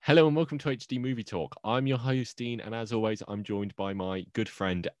Hello and welcome to HD Movie Talk. I'm your host, Dean, and as always, I'm joined by my good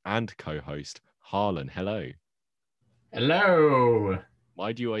friend and co-host, Harlan. Hello. Hello.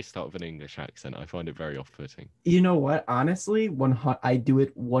 Why do you always start with an English accent? I find it very off-putting. You know what? Honestly, I do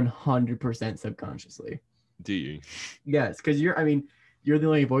it 100% subconsciously. Do you? Yes, because you're the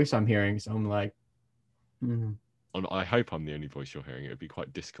only voice I'm hearing, so I'm like, I hope I'm the only voice you're hearing. It would be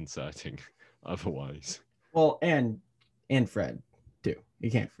quite disconcerting otherwise. Well, and Fred too. You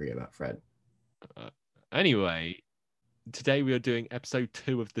can't forget about Fred. Anyway, today we are doing episode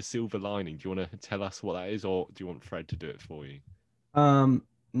 2 of The Silver Lining. Do you want to tell us what that is, or do you want Fred to do it for you?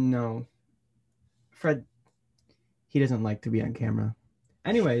 No. Fred, he doesn't like to be on camera.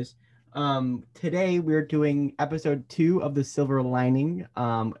 Anyways, today we're doing episode 2 of The Silver Lining,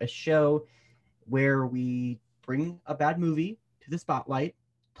 a show where we bring a bad movie to the spotlight,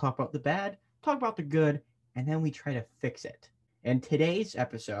 talk about the bad, talk about the good, and then we try to fix it. And today's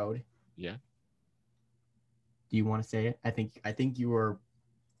episode, yeah. Do you want to say it? I think you were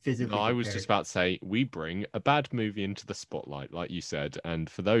physically. No, I was just about to say we bring a bad movie into the spotlight, like you said. And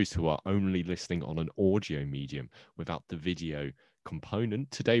for those who are only listening on an audio medium without the video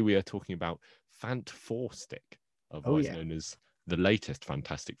component, today we are talking about Fant4stic, otherwise known as the latest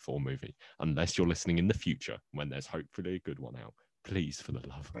Fantastic Four movie. Unless you're listening in the future when there's hopefully a good one out. Please, for the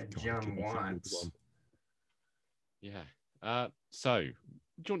love of God, give us a good one. Yeah. So,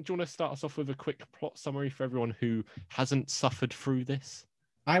 do you want to start us off with a quick plot summary for everyone who hasn't suffered through this?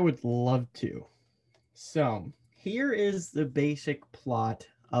 I would love to. So, here is the basic plot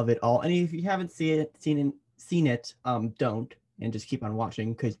of it all. And if you haven't seen it, don't, and just keep on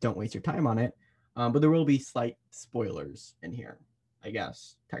watching because don't waste your time on it. But there will be slight spoilers in here, I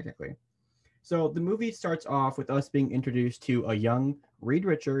guess, technically. So the movie starts off with us being introduced to a young Reed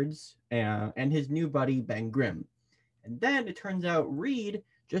Richards and his new buddy, Ben Grimm. And then it turns out Reed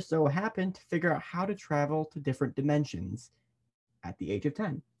just so happened to figure out how to travel to different dimensions at the age of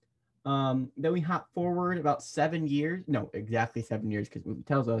 10. Then we hop forward about 7 years, no, exactly 7 years because the movie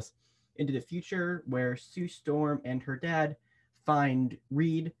tells us, into the future where Sue Storm and her dad find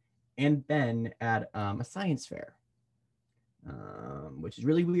Reed and Ben at a science fair, which is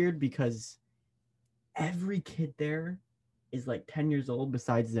really weird because every kid there is like 10 years old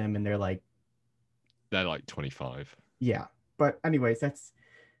besides them, and they're like 25. Yeah, but anyways, that's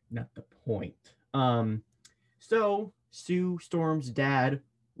not the point. So Sue Storm's dad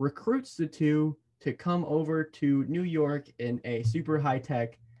recruits the two to come over to New York in a super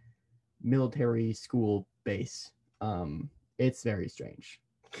high-tech military school base. It's very strange.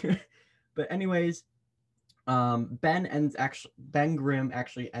 But anyways, Ben Grimm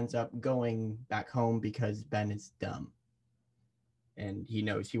actually ends up going back home because Ben is dumb. And he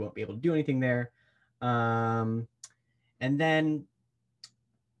knows he won't be able to do anything there. And then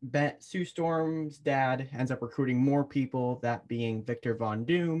Sue Storm's dad ends up recruiting more people, that being Victor Von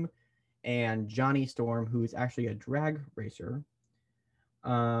Doom and Johnny Storm, who's actually a drag racer.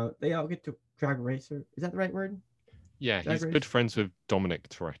 They all get to drag racer. Is that the right word? Yeah, he's good friends with Dominic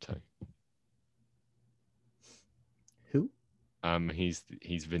Toretto. Who?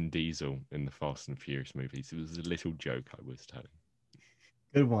 He's Vin Diesel in the Fast and Furious movies. It was a little joke I was telling.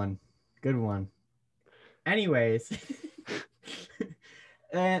 Good one. Anyways,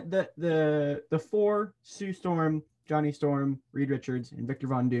 and the four, Sue Storm, Johnny Storm, Reed Richards, and Victor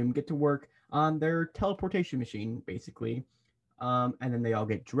Von Doom, get to work on their teleportation machine, basically. And then they all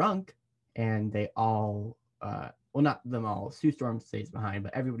get drunk, and they all, well, not them all, Sue Storm stays behind,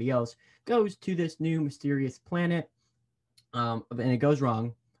 but everybody else goes to this new mysterious planet. And it goes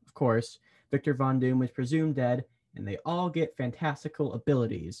wrong, of course. Victor Von Doom is presumed dead, and they all get fantastical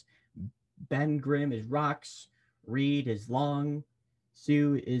abilities. Ben Grimm is rocks, Reed is long,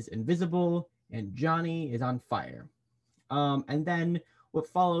 Sue is invisible, and Johnny is on fire. And then what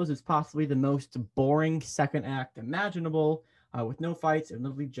follows is possibly the most boring second act imaginable, with no fights and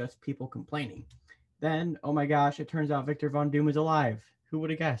literally just people complaining. Then, oh my gosh, it turns out Victor Von Doom is alive. Who would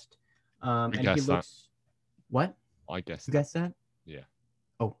have guessed? And he looks. That. What? I guessed. You guessed that? Yeah.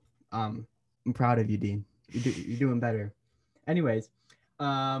 Oh, I'm proud of you, Dean. You're doing better. Anyways,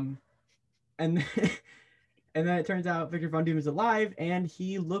 and then, and then it turns out Victor Von Doom is alive, and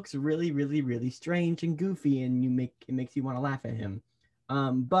he looks really, really, really strange and goofy, and it makes you want to laugh at him.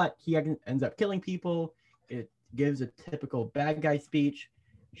 But he ends up killing people. It gives a typical bad guy speech,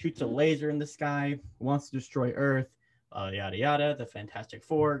 shoots a laser in the sky, wants to destroy Earth, yada yada. The Fantastic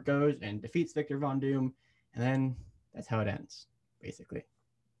Four goes and defeats Victor Von Doom, and then that's how it ends, basically.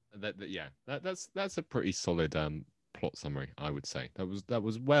 That's a pretty solid plot summary, I would say. That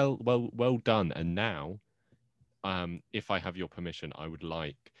was well done. And now if I have your permission, I would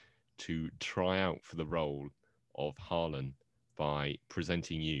like to try out for the role of Harlan by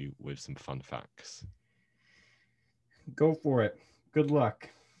presenting you with some fun facts. Go for it. Good luck.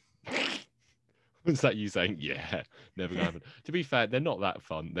 Was that you saying, yeah, never gonna happen? To be fair, they're not that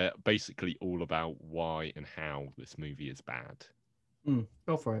fun. They're basically all about why and how this movie is bad.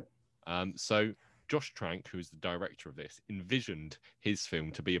 Go for it. So Josh Trank, who is the director of this, envisioned his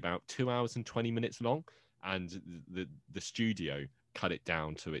film to be about 2 hours and 20 minutes long, and the studio cut it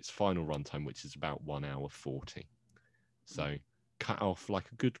down to its final runtime, which is about 1 hour 40. So cut off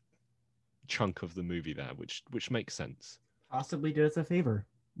like a good chunk of the movie there, which makes sense. Possibly did us a favor.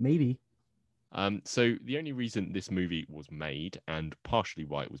 Maybe. So the only reason this movie was made, and partially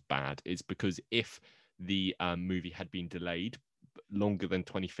why it was bad, is because if the movie had been delayed longer than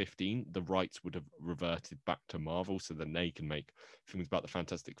 2015, the rights would have reverted back to Marvel, so then they can make films about the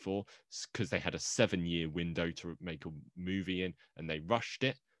Fantastic Four, because they had a 7-year window to make a movie in, and they rushed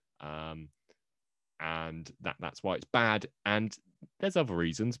it. And that's why it's bad. And there's other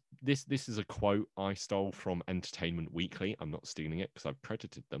reasons. This is a quote I stole from Entertainment Weekly. I'm not stealing it because I've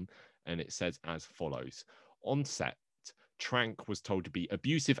credited them. And it says as follows: on set, Trank was told to be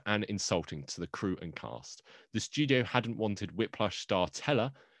abusive and insulting to the crew and cast. The studio hadn't wanted Whiplash star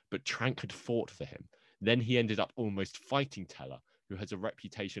Teller, but Trank had fought for him. Then he ended up almost fighting Teller, who has a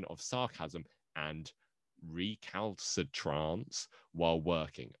reputation of sarcasm and recalcitrance while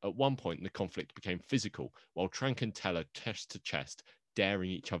working. At one point, the conflict became physical, while Trank and Teller chest to chest,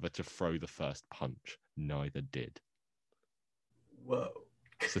 daring each other to throw the first punch. Neither did. Whoa.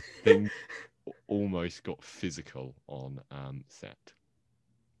 So things almost got physical on set.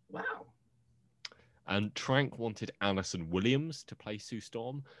 Wow. And Trank wanted Alison Williams to play Sue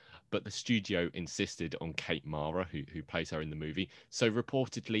Storm, but the studio insisted on Kate Mara, who plays her in the movie. So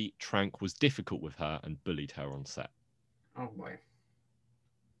reportedly, Trank was difficult with her and bullied her on set. Oh boy.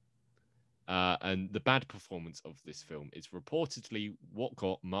 And the bad performance of this film is reportedly what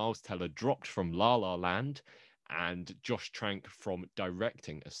got Miles Teller dropped from La La Land and Josh Trank from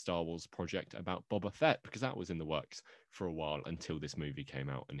directing a Star Wars project about Boba Fett, because that was in the works for a while until this movie came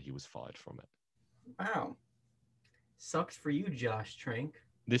out and he was fired from it. Wow. Sucks for you, Josh Trank.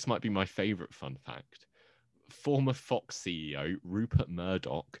 This might be my favorite fun fact. Former Fox CEO Rupert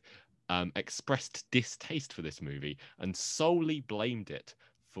Murdoch expressed distaste for this movie and solely blamed it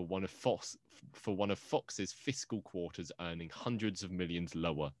for one of Fox's fiscal quarters earning hundreds of millions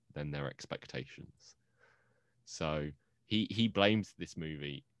lower than their expectations. So he blames this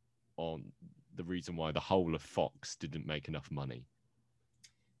movie on the reason why the whole of Fox didn't make enough money.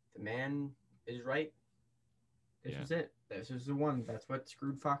 The man is right. This was it. This was the one. That's what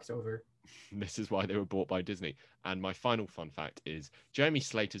screwed Fox over. This is why they were bought by Disney. And my final fun fact is Jeremy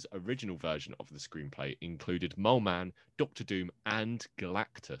Slater's original version of the screenplay included Mole Man, Doctor Doom, and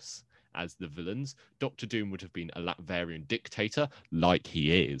Galactus as the villains. Doctor Doom would have been a Latverian dictator, like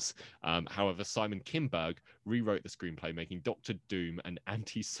he is. However, Simon Kinberg rewrote the screenplay, making Doctor Doom an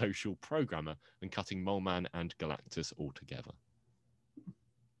antisocial programmer and cutting Mole Man and Galactus altogether.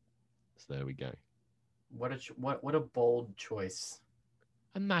 So there we go. What a bold choice.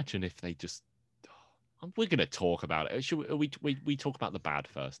 Imagine if they just. We're going to talk about it. Should we talk about the bad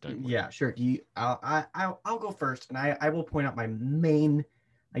first, don't we? Yeah, sure. I'll go first, and I will point out my main.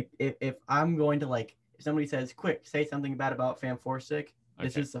 Like, if I'm going to, like, if somebody says, "Quick, say something bad about Fant4stic,"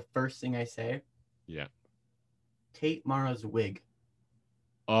 this is the first thing I say. Yeah. Kate Mara's wig.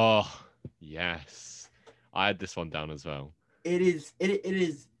 Oh yes, I had this one down as well. It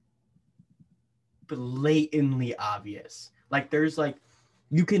is blatantly obvious. Like, there's like,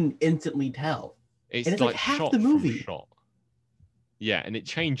 you can instantly tell. It's like half the movie. Shot. Yeah, and it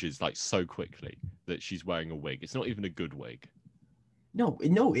changes like so quickly that she's wearing a wig. It's not even a good wig. No,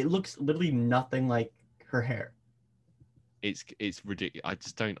 it looks literally nothing like her hair. It's ridiculous. I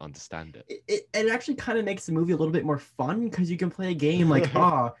just don't understand it. It actually kind of makes the movie a little bit more fun because you can play a game like,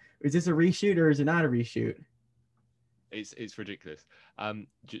 is this a reshoot or is it not a reshoot? It's ridiculous. Do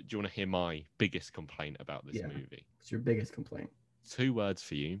you want to hear my biggest complaint about this movie? What's your biggest complaint? 2 words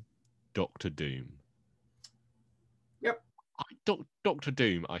for you: Doctor Doom. Yep. Doctor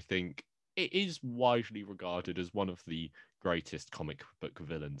Doom, I think, it is widely regarded as one of the greatest comic book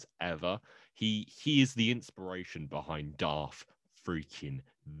villains ever. He is the inspiration behind Darth freaking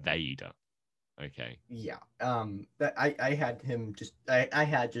Vader. Okay. Yeah. That I had him just I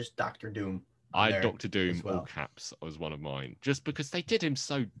had just Doctor Doom. I had Doctor Doom all caps was one of mine, just because they did him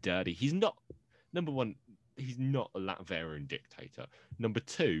so dirty. He's not, number one, he's not a Latverian dictator. Number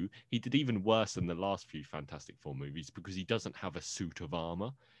two, he did even worse than the last few Fantastic Four movies because he doesn't have a suit of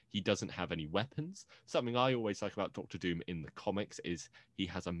armor. He doesn't have any weapons. Something I always like about Doctor Doom in the comics is he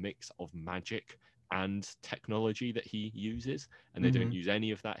has a mix of magic and technology that he uses, and they don't use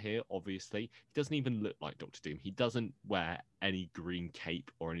any of that here. Obviously, he doesn't even look like Doctor Doom. He doesn't wear any green cape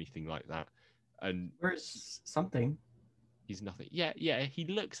or anything like that, and Where's something? he's nothing. Yeah, he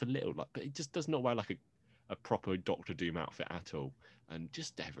looks a little like, but he just does not wear like a proper Doctor Doom outfit at all, and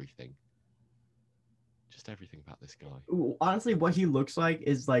just everything about this guy. Ooh, honestly, what he looks like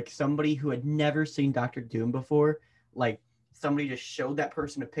is like somebody who had never seen Doctor Doom before. Like somebody just showed that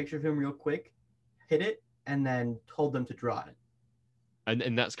person a picture of him real quick, hit it, and then told them to draw it.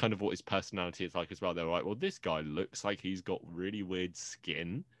 And that's kind of what his personality is like as well. They're like, well, this guy looks like he's got really weird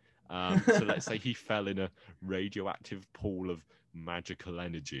skin. So let's say he fell in a radioactive pool of magical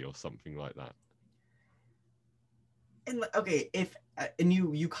energy or something like that. And okay, if and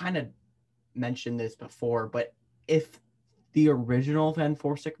you kind of mentioned this before, but if the original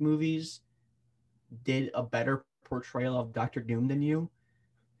Fant4stic movies did a better portrayal of Doctor Doom than you,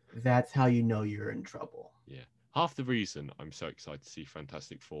 that's how you know you're in trouble. Yeah. Half the reason I'm so excited to see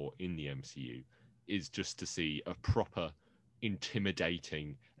Fantastic Four in the MCU is just to see a proper,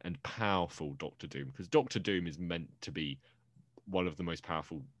 intimidating, and powerful Doctor Doom. Because Doctor Doom is meant to be one of the most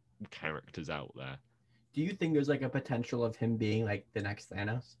powerful characters out there. Do you think there's like a potential of him being like the next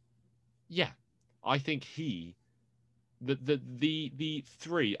Thanos? Yeah. I think the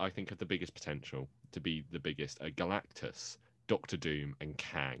three I think have the biggest potential to be the biggest are Galactus, Doctor Doom, and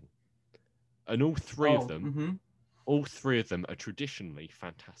Kang. And all three of them are traditionally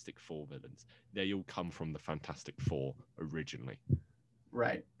Fantastic Four villains. They all come from the Fantastic Four originally.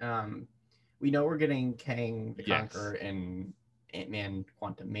 Right. We know we're getting Kang the Conqueror and Ant-Man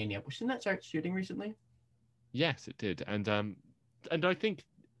Quantumania. Didn't that start shooting recently? Yes, it did. And I think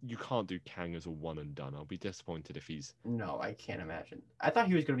you can't do Kang as a one and done. I'll be disappointed if he's... No, I can't imagine. I thought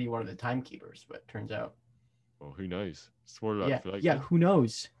he was going to be one of the timekeepers, but turns out... Well, who knows? Spoiler yeah, for yeah, who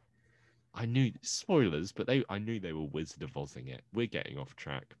knows? I knew spoilers, but I knew they were Wizard of Ozing it. We're getting off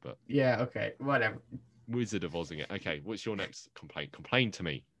track, but yeah, okay, whatever. Wizard of Ozing it. Okay, what's your next complaint? Complain to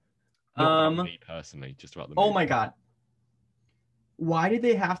me. Not about me personally, just about the movie. Oh my god. Why did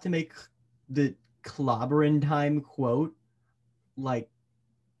they have to make the clobberin' time quote like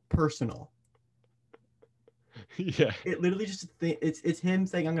personal? Yeah. It literally just it's him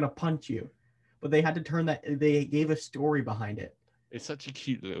saying I'm gonna punch you. But they had to turn that they gave a story behind it. It's such a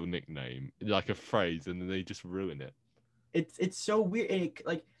cute little nickname, like a phrase, and then they just ruin it. It's so weird.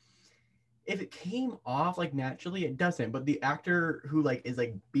 Like if it came off like naturally, it doesn't. But the actor who like is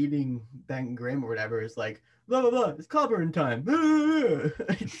like beating Ben Grimm or whatever is like blah blah blah. It's clobbering time.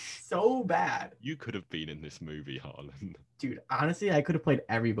 It's so bad. You could have been in this movie, Harlan. Dude, honestly, I could have played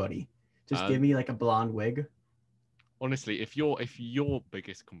everybody. Just give me like a blonde wig. Honestly, if your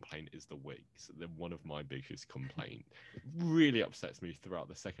biggest complaint is the wigs, then one of my biggest complaint really upsets me throughout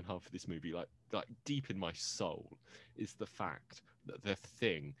the second half of this movie, like deep in my soul, is the fact that the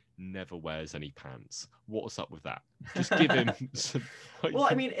Thing never wears any pants. What's up with that? Just give him some. Like, well,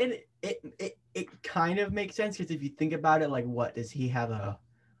 I mean, it kind of makes sense because if you think about it, like, what does he have a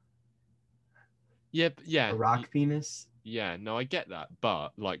rock penis? Yeah, no, I get that,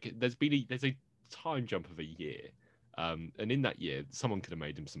 but like, there's a time jump of a year. And in that year, someone could have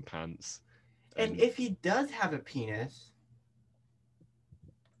made him some pants. And if he does have a penis,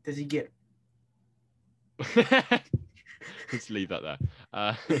 does he get... Let's leave that there.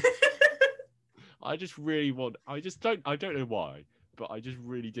 I don't know why, but I just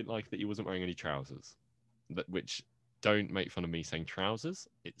really didn't like that he wasn't wearing any trousers. Which, don't make fun of me saying trousers.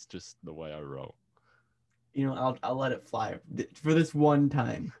 It's just the way I roll. You know, I'll let it fly for this one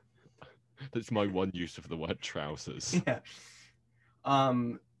time. That's my one use of the word trousers. Yeah.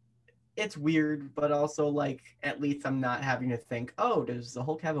 It's weird, but also like at least I'm not having to think, oh, does the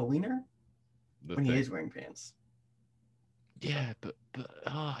Hulk have a wiener? When he is wearing pants. Yeah, but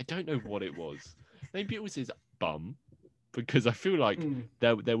I don't know what it was. Maybe it was his bum, because I feel like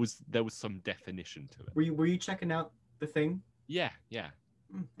there was some definition to it. Were you checking out the Thing? Yeah. Okay.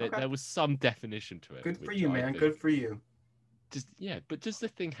 There was some definition to it. Good for you, man. Good for you. But does the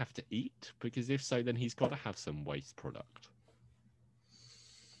Thing have to eat? Because if so, then he's got to have some waste product.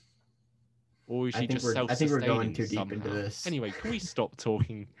 Or is he just self-sustaining? I think we're going too somehow? Deep into this. Anyway, can we stop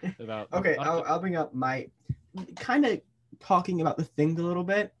talking about... Okay, I'll bring up my... Kind of talking about the Thing a little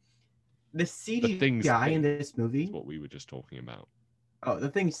bit. The CGI in this movie... That's what we were just talking about. Oh, the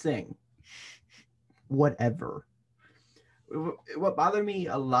Thing's thing. Whatever. What bothered me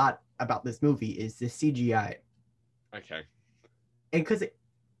a lot about this movie is the CGI. Okay. And because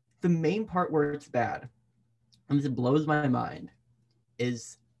the main part where it's bad, and this blows my mind,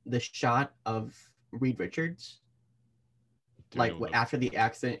 is the shot of Reed Richards, Doing like all the after the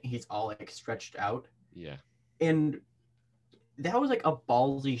accident, he's all like stretched out, yeah. and that was like a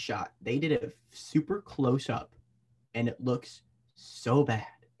ballsy shot. They did it super close up, and it looks so bad.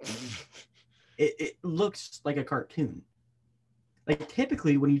 It looks like a cartoon. Like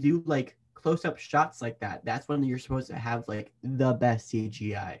typically when you do like close up shots like that, that's when you're supposed to have like the best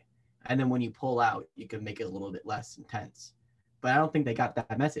CGI. And then when you pull out, you can make it a little bit less intense. But I don't think they got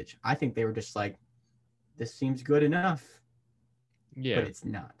that message. I think they were just like, this seems good enough, but Yeah. it's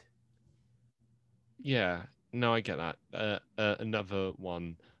not. Yeah. No, I get that. Another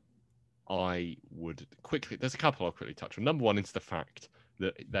one I would quickly. There's a couple I'll quickly touch on. Number one is the fact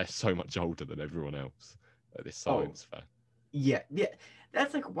that they're so much older than everyone else at this Oh, science fair. yeah, yeah.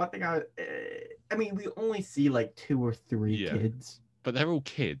 That's like one thing I mean, we only see like 2 or 3 Yeah, kids. but they're all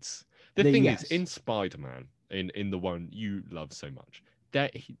kids. The They thing is, yes. in Spider-Man, in the one you love so much,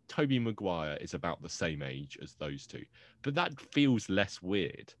 that Tobey Maguire is about the same age as those two, but that feels less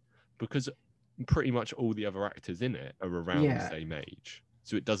weird because pretty much all the other actors in it are around the Yeah. same age,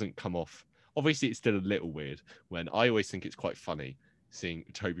 so it doesn't come off. Obviously, it's still a little weird. When I always think it's quite funny seeing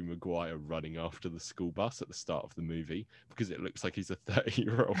Tobey Maguire running after the school bus at the start of the movie because it looks like he's a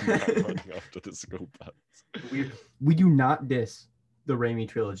 30-year-old man running after the school bus. We do not diss the Raimi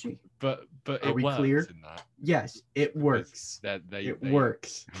trilogy. But Are it we works clear? in that Yes, it works. they It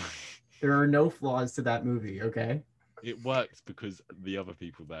works. There are no flaws to that movie, okay? it works because the other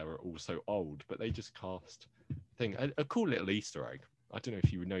people there are also old, but they just cast thing a cool little Easter egg. I don't know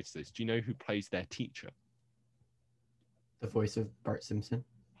if you would notice this. Do you know who plays their teacher? The voice of Bart Simpson.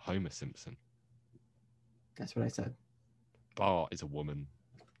 Homer Simpson. That's what I said. Bart is a woman.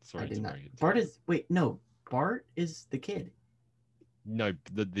 Sorry I did to not. bring it to Bart you. is wait, no. Bart is the kid. No,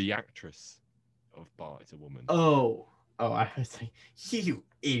 the actress of Bart is a woman. Oh. Oh, I was like, you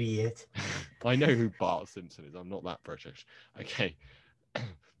idiot. I know who Bart Simpson is. I'm not that British. Okay.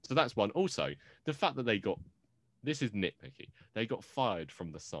 So that's one. Also, the fact that they got this is nitpicky. They got fired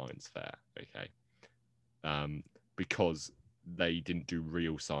from the science fair, okay? Because they didn't do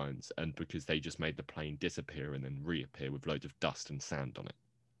real science and because they just made the plane disappear and then reappear with loads of dust and sand on it.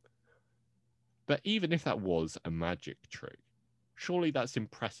 But even if that was a magic trick, surely that's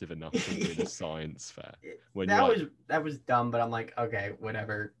impressive enough to win a science fair. When That was dumb, but I'm like, okay,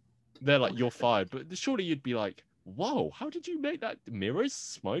 whatever. they're like, you're fired, but surely you'd be like, whoa, how did you make that? Mirrors,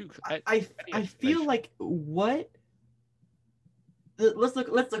 smoke? I feel like what let's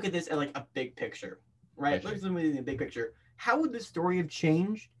look at this at like a big picture, right? Okay. Let's look at the big picture. How would the story have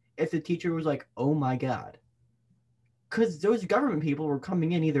changed if the teacher was like, "Oh my god," because those government people were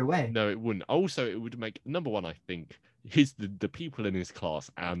coming in either way. No, it wouldn't. Also, it would make number one. I think the people in his class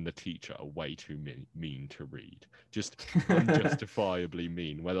and the teacher are way too mean to Reed. Just unjustifiably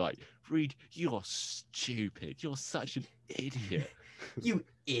mean. Where they're like, Reed, you're stupid. You're such an idiot. You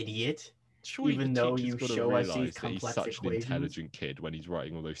idiot. Surely Even the though teacher's you got to show us these realise that he's complex such an equations. intelligent kid when he's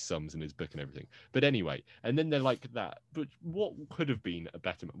writing all those sums in his book and everything. But anyway, and then they're like that. But what could have been a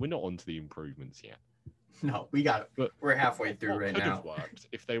better? We're not on to the improvements yet. No, we got it. But we're halfway through right could now. have worked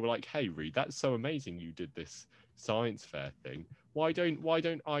if they were like, "Hey, Reed, that's so amazing you did this science fair thing. Why don't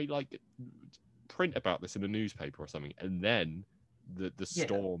I like print about this in a newspaper or something?" And then the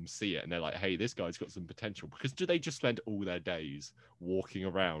storm see it and they're like, "Hey, this guy's got some potential." Because do they just spend all their days walking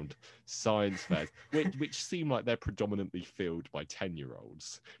around science fairs, which seem like they're predominantly filled by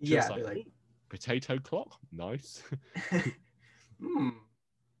 10-year-olds? Yeah, like, like potato clock, nice.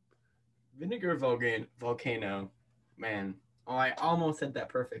 Vinegar volcano, man. Oh, I almost said that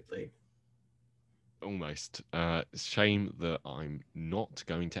perfectly. Almost. Shame that I'm not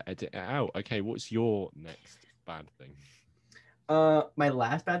going to edit it out. Okay, what's your next bad thing? My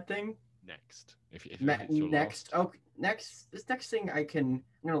last bad thing. Next, if it's your next. last. Oh, this next thing I'm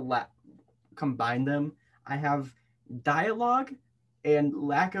gonna combine them. I have dialogue and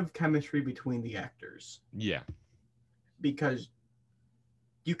lack of chemistry between the actors. Yeah. Because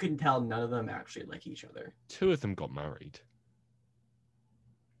you can tell none of them actually like each other. 2 of them got married.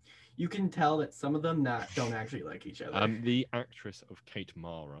 You can tell that some of them don't actually like each other. The actress of Kate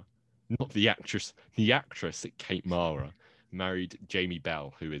Mara, not the actress Kate Mara, married Jamie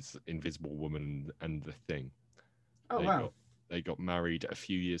Bell, who is Invisible Woman and The Thing. Oh, wow. They got married a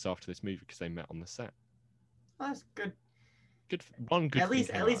few years after this movie because they met on the set. Well, that's good. At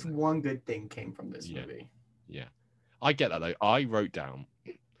least one good thing came from this movie. Yeah. I get that though. I wrote down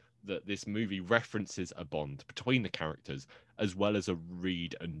that this movie references a bond between the characters as well as a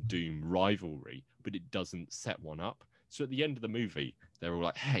Reed and Doom rivalry, but it doesn't set one up. So at the end of the movie, they're all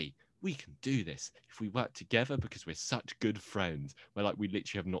like, "Hey, we can do this if we work together because we're such good friends. Where like we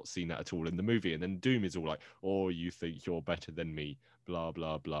literally have not seen that at all in the movie. And then Doom is all like, oh, you think you're better than me, blah,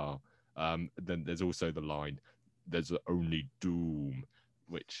 blah, blah. Then there's also the line, there's only Doom,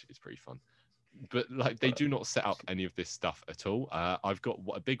 which is pretty fun. But like they do not set up any of this stuff at all. I've got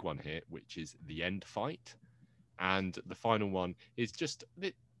a big one here, which is the end fight. And the final one is just,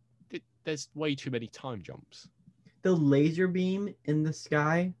 there's way too many time jumps. The laser beam in the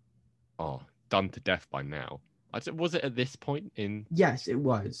sky. Oh, done to death by now. Was it at this point in? Yes, it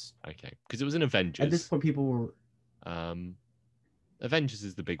was. Okay, because it was in Avengers. At this point, people were. Avengers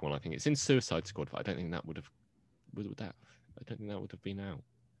is the big one. I think it's in Suicide Squad, but I don't think that would have. Was that? I don't think that would have been out.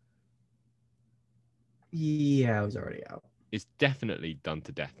 Yeah, it was already out. It's definitely done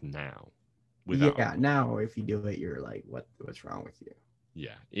to death now. Yeah, now if you do it, you're like, what's wrong with you?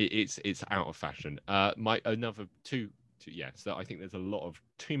 Yeah, it's out of fashion. Another two. Yeah, so I think there's a lot of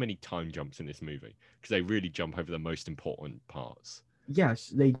too many time jumps in this movie because they really jump over the most important parts. Yes,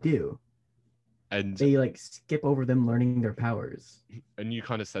 they do. And they like skip over them learning their powers. And you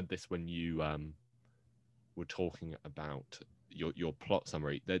kind of said this when you were talking about your plot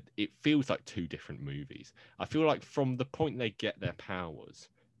summary, that it feels like two different movies. I feel like from the point they get their powers,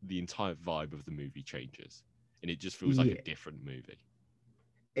 the entire vibe of the movie changes, and it just feels like a different movie.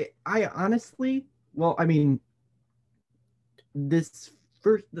 I honestly, well, I mean, the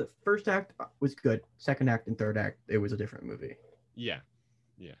first act was good. Second act and third act, it was a different movie. Yeah,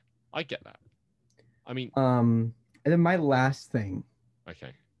 I get that. I mean, and then my last thing,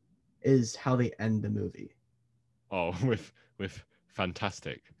 okay, is how they end the movie. Oh, with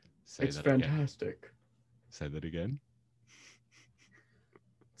Fant4stic. It's fantastic. Again. Say that again.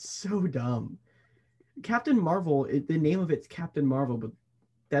 So dumb. Captain Marvel. The name of it's Captain Marvel, but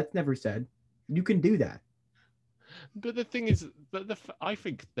that's never said. You can do that. But the thing is, I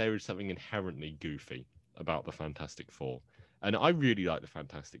think there is something inherently goofy about the Fantastic Four. And I really like the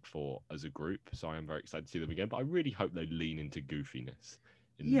Fantastic Four as a group, so I am very excited to see them again. But I really hope they lean into goofiness.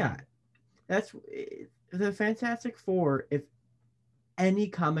 That's the Fantastic Four. If any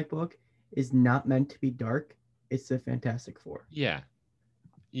comic book is not meant to be dark, it's the Fantastic Four. Yeah.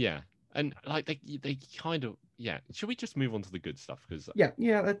 And like they kind of Should we just move on to the good stuff? Because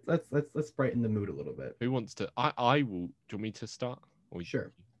let's brighten the mood a little bit. Who wants to? I will. Do you want me to start?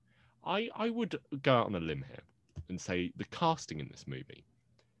 Sure. I would go out on a limb here and say the casting in this movie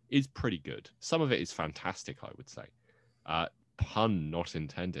is pretty good. Some of it is fantastic, I would say. Pun not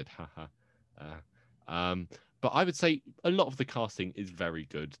intended. Haha. But I would say a lot of the casting is very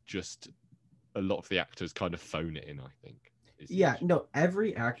good. Just a lot of the actors kind of phone it in, I think. No,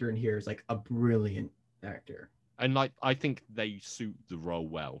 every actor in here is like a brilliant actor. And like I think they suit the role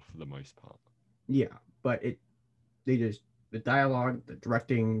well for the most part. Yeah, but the dialogue, the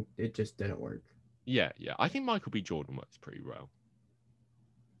directing, it just didn't work. Yeah. I think Michael B. Jordan works pretty well.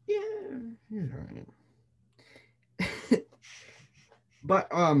 Yeah, he's alright. But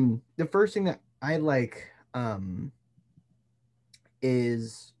the first thing that I like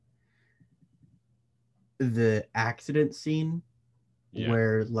is the accident scene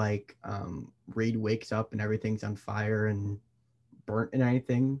where like Reed wakes up and everything's on fire and burnt and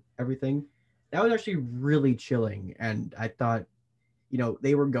everything. That was actually really chilling, and I thought,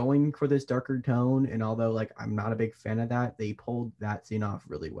 they were going for this darker tone, and although like I'm not a big fan of that, they pulled that scene off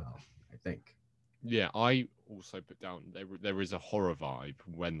really well, I think. Yeah, I also put down there is a horror vibe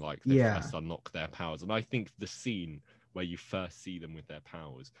when like they first unlock their powers, and I think the scene where you first see them with their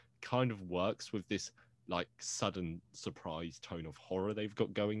powers kind of works with this like sudden surprise tone of horror they've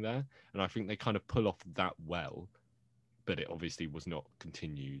got going there, and I think they kind of pull off that well, but it obviously was not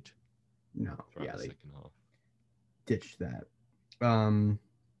continued. No, the second half. Ditched that.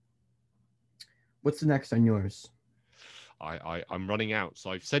 What's the next on yours? I'm running out,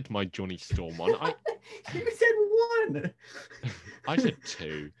 so I've said my Johnny Storm one. You said one. I said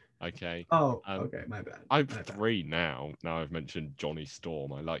two. Okay. Oh, okay, my bad. I'm three now. Now I've mentioned Johnny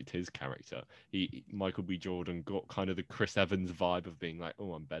Storm. I liked his character. Michael B. Jordan got kind of the Chris Evans vibe of being like,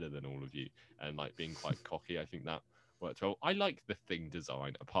 oh, I'm better than all of you, and like being quite cocky. I think that worked well. I like the Thing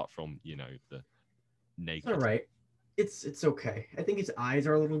design, apart from the naked. It's all right. It's okay. I think his eyes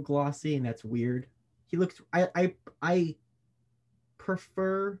are a little glossy, and that's weird. He looks. I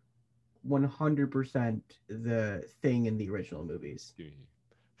prefer 100% the Thing in the original movies.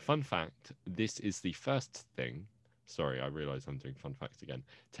 Fun fact, this is the first Thing, sorry, I realise I'm doing fun facts again,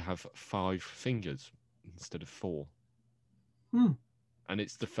 to have 5 fingers instead of 4. And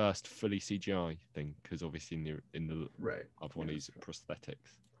it's the first fully CGI thing, because obviously in the other one is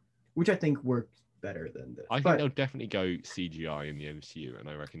prosthetics. Which I think worked better than this. I think But they'll definitely go CGI in the MCU, and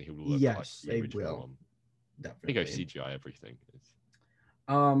I reckon he'll look like yes, the they original will one. They go definitely. CGI everything.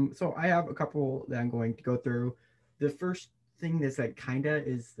 So I have a couple that I'm going to go through. The first thing that's like kinda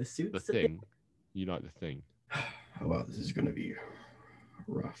is the The suits that they. Thing, you like The Thing. Oh wow, this is gonna be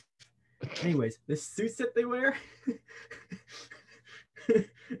rough. Anyways, the suits that they wear.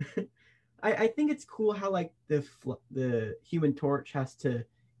 I think it's cool how like the Human Torch has to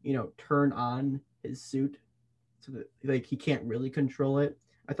turn on his suit so that like he can't really control it.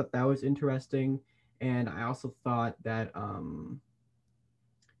 I thought that was interesting, and I also thought that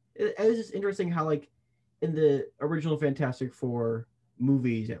it was just interesting how like in the original Fantastic Four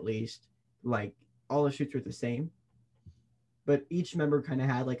movies at least, like all the suits were the same, but each member kind of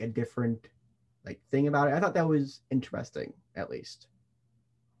had like a different like thing about it. I thought that was interesting at least.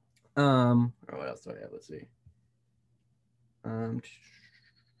 What else do I have? Let's see.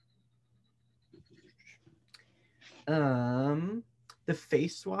 Um, the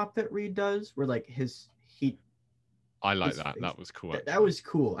face swap that Reed does, where like I like his that. face, That was cool. that was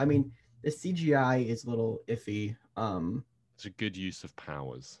cool. I mean, the CGI is a little iffy. It's a good use of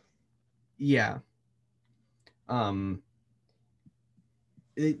powers. Yeah. Um,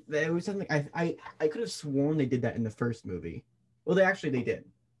 it was something I could have sworn they did that in the first movie. Well, they did.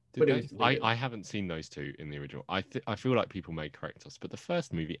 Did But it they? was deleted. I haven't seen those two in the original. I feel like people may correct us, but the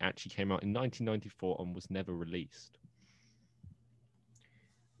first movie actually came out in 1994 and was never released.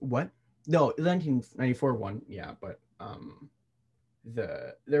 What? No, the 1994 one, yeah, but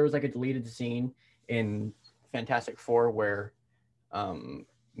there was like a deleted scene in Fantastic Four where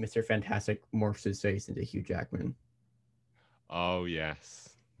Mr. Fantastic morphs his face into Hugh Jackman. Oh yes,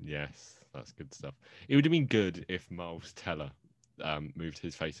 yes, that's good stuff. It would have been good if Miles Teller moved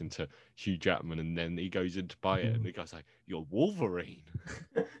his face into Hugh Jackman, and then he goes in to buy it, and the guy's like, "You're Wolverine,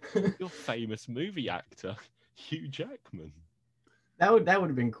 you're famous movie actor, Hugh Jackman." That would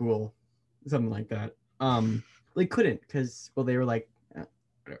have been cool, something like that. They couldn't because they were like,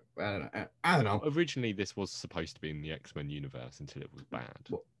 I don't know. Originally, this was supposed to be in the X-Men universe until it was bad.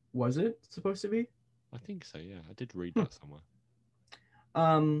 Was it supposed to be? I think so. Yeah, I did read that somewhere.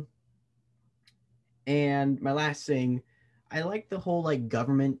 Um, and my last thing, I like the whole like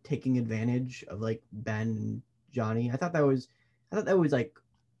government taking advantage of like Ben and Johnny. I thought that was like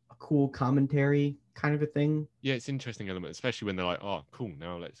a cool commentary kind of a thing. Yeah, it's an interesting element, especially when they're like, "Oh, cool,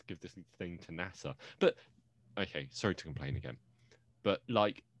 now let's give this thing to NASA." But okay, sorry to complain again, but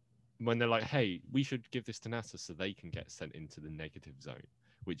like when they're like, "Hey, we should give this to NASA so they can get sent into the negative zone,"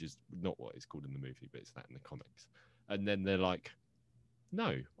 which is not what it's called in the movie, but it's that in the comics. And then they're like,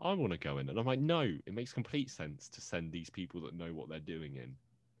 "No, I want to go in," and I'm like, "No, it makes complete sense to send these people that know what they're doing in."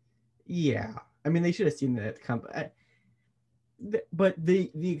 Yeah, I mean they should have seen that come. But the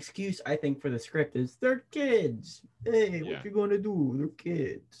excuse I think for the script is they're kids. Hey, Yeah. what you gonna do? They're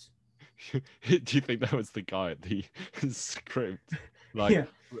kids. Do you think that was the guy at the script? Like, Yeah.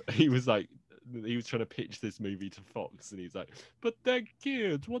 he was like, he was trying to pitch this movie to Fox, and he's like, "But they're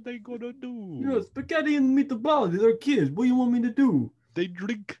kids. What they gonna do? Spaghetti and meatballs. They're kids. What do you want me to do? They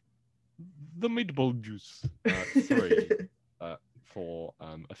drink the meatball juice." Sorry for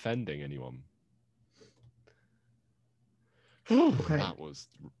offending anyone. Okay.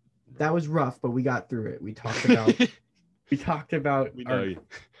 That was rough, but we got through it. We talked about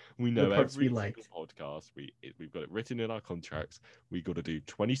we know the parts every we single liked. podcast we've got it written in our contracts. We got to do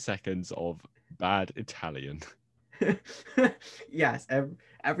 20 seconds of bad Italian. Yes,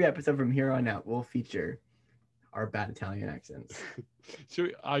 every episode from here on out will feature our bad Italian accents.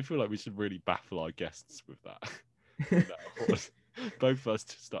 I feel like we should really baffle our guests with that. Both of us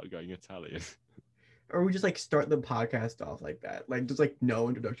to start going Italian. Or we just like start the podcast off like that, like just like no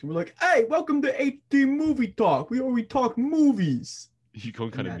introduction. We're like, "Hey, welcome to HD Movie Talk. We talk movies." You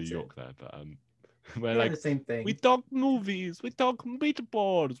gone kind of New York there, but we're like the same thing. We talk movies, we talk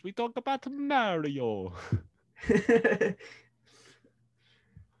meatballs, we talk about Mario.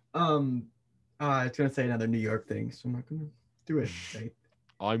 I was gonna say another New York thing, so I'm not gonna do it.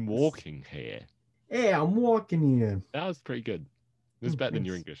 I'm walking here. Hey, I'm walking here. That was pretty good. It was better than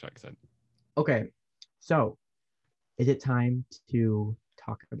your English accent. Okay, so is it time to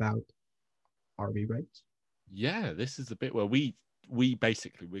talk about our rewrites? Yeah, this is the bit where we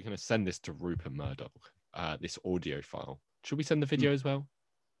basically we're going to send this to Rupert Murdoch, this audio file. Should we send the video as well?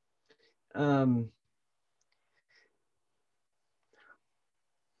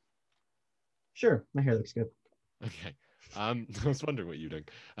 Sure, my hair looks good. Okay. I was wondering what you're doing.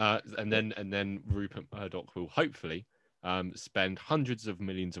 And then Rupert Murdoch will hopefully spend hundreds of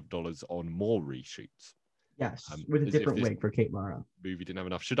millions of dollars on more reshoots. Yes, with a different wig for Kate Mara. Movie didn't have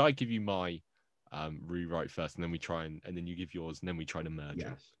enough. Should I give you my rewrite first, and then we try and then you give yours, and then we try to merge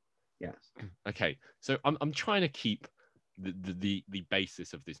them. Yes. Okay, so I'm trying to keep the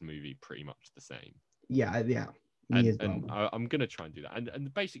basis of this movie pretty much the same. Yeah. Me as well. And I'm gonna try and do that.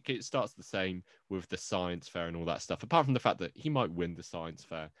 And basically, it starts the same with the science fair and all that stuff. Apart from the fact that he might win the science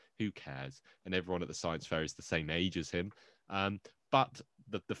fair, who cares? And everyone at the science fair is the same age as him. But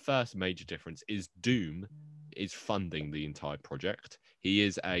the first major difference is Doom is funding the entire project. He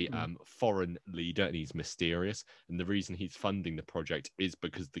is a foreign leader and he's mysterious. And the reason he's funding the project is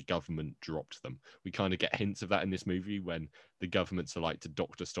because the government dropped them. We kind of get hints of that in this movie when the governments are like to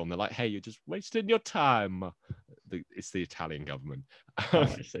Dr. Storm. They're like, hey, you're just wasting your time. It's the Italian government. Oh,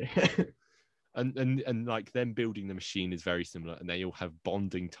 I see. and like them building the machine is very similar. And they all have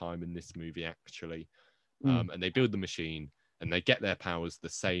bonding time in this movie, actually. And they build the machine and they get their powers the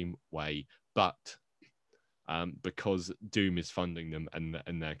same way. But because Doom is funding them and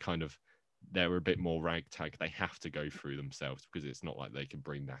they're a bit more ragtag, they have to go through themselves because it's not like they can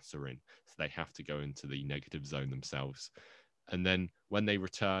bring NASA in. So they have to go into the negative zone themselves. And then when they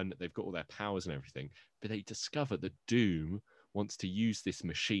return, they've got all their powers and everything, but they discover that Doom wants to use this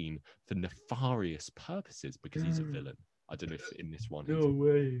machine for nefarious purposes because he's a villain. I don't know if in this one. No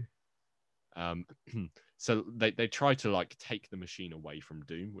way. So they try to like take the machine away from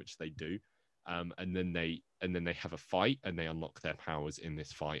Doom, which they do. And then they have a fight and they unlock their powers in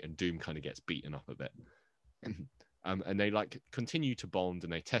this fight, and Doom kind of gets beaten up a bit. And they like continue to bond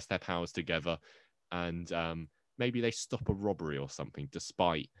and they test their powers together, and maybe they stop a robbery or something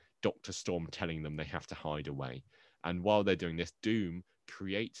despite Dr. Storm telling them they have to hide away. And while they're doing this, Doom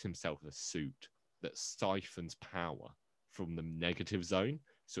creates himself a suit that siphons power from the negative zone,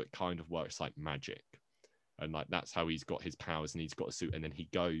 so it kind of works like magic. And like that's how he's got his powers, and he's got a suit, and then he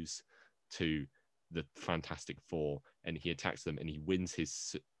goes to the Fantastic Four and he attacks them and he wins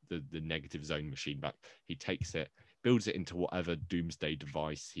the negative zone machine back. He takes it, builds it into whatever doomsday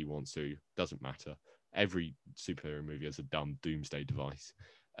device he wants to. Doesn't matter. Every superhero movie has a dumb doomsday device.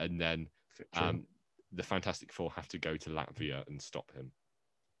 And then the Fantastic Four have to go to Latvia and stop him.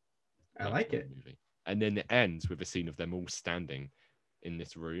 I like it. Movie. And then it ends with a scene of them all standing in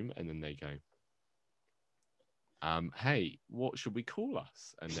this room, and then they go, hey, what should we call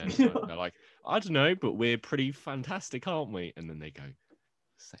us? And then they're like, I don't know, but we're pretty fantastic, aren't we? And then they go,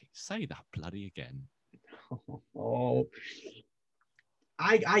 say that bloody again. Oh,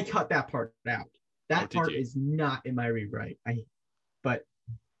 I cut that part out. That part is not in my rewrite. But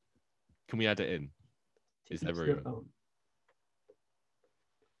can we add it in? Is there room?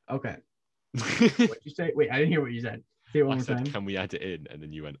 Okay. What'd you say? Wait, I didn't hear what you said. Say it one more time. Can we add it in? And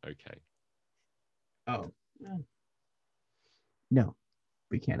then you went, okay. Oh. No,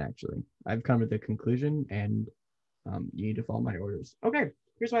 we can't actually. I've come to the conclusion, and you need to follow my orders. Okay,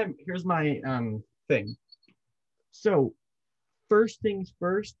 here's my thing. So, first things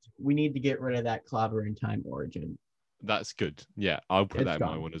first, we need to get rid of that Clobber in Time origin. That's good. Yeah, I'll put that in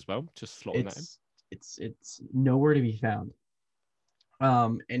my one as well. Just slotting that in. It's nowhere to be found.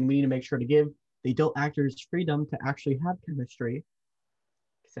 And we need to make sure to give the adult actors freedom to actually have chemistry,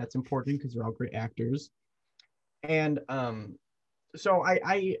 because that's important because they're all great actors. And so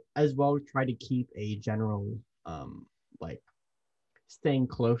I as well try to keep a general like staying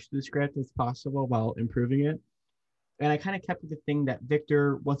close to the script as possible while improving it. And I kind of kept with the thing that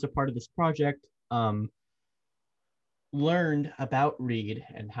Victor, once a part of this project, learned about Reed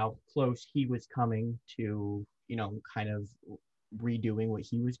and how close he was coming to, kind of redoing what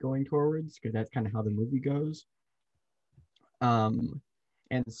he was going towards, because that's kind of how the movie goes. And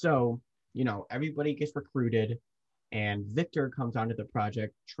so, everybody gets recruited, and Victor comes onto the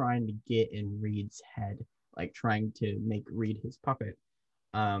project trying to get in Reed's head, like trying to make Reed his puppet.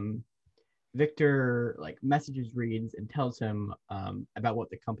 Victor messages Reed and tells him about what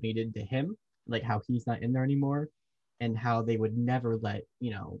the company did to him, like how he's not in there anymore, and how they would never let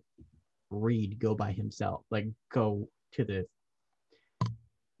Reed go by himself, like go to the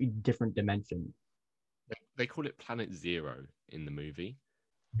different dimension. They call it Planet Zero in the movie.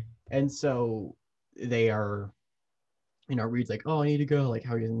 And so they are, Reed's like, oh, I need to go, like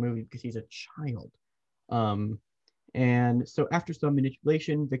how he's in the movie, because he's a child. And so after some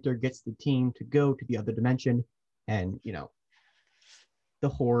manipulation, Victor gets the team to go to the other dimension, and the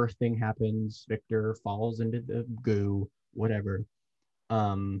horror thing happens. Victor falls into the goo, whatever.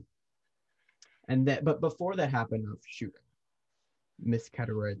 But before that happened,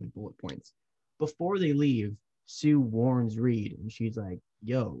 miscategorized my bullet points. Before they leave, Sue warns Reed, and she's like,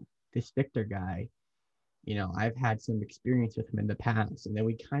 yo, this Victor guy, I've had some experience with him in the past. And then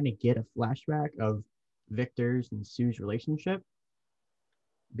we kind of get a flashback of Victor's and Sue's relationship.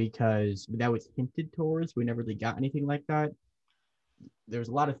 because that was hinted towards. We never really got anything like that. There's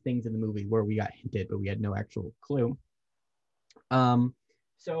a lot of things in the movie where we got hinted, but we had no actual clue. Um,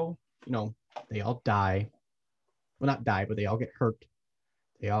 so they all die. Well, not die, but they all get hurt.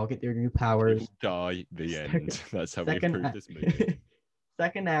 They all get their new powers. Die. The end. That's how we second improve this movie.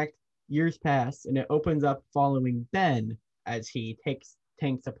 Second act, years pass, and it opens up following Ben as he takes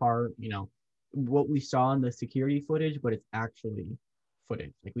tanks apart. What we saw in the security footage, but it's actually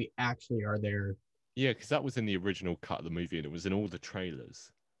footage. Like we actually are there. Yeah, because that was in the original cut of the movie, and it was in all the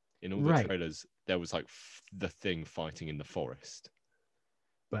trailers. In all the Right. trailers, there was like the Thing fighting in the forest.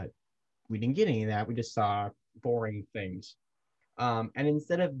 But we didn't get any of that. We just saw boring things. And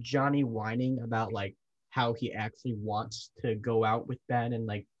instead of Johnny whining about like how he actually wants to go out with Ben and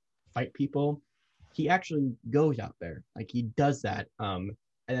like fight people, he actually goes out there. Like he does that. And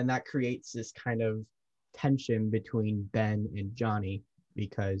then that creates this kind of tension between Ben and Johnny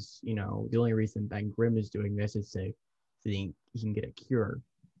because the only reason Ben Grimm is doing this is so he can get a cure,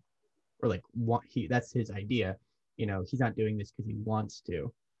 or like that's his idea. He's not doing this because he wants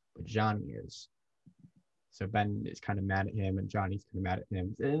to, but Johnny is. So Ben is kind of mad at him, and Johnny's kind of mad at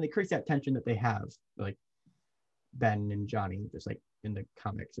him, and it creates that tension that they have, like Ben and Johnny, just like in the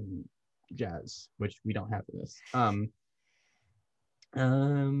comics and jazz, which we don't have in this.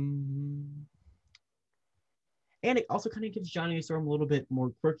 And it also kind of gives Johnny Storm a little bit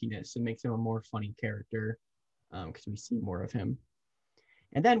more quirkiness and makes him a more funny character, because we see more of him.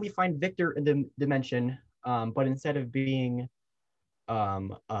 And then we find Victor in the dimension, but instead of being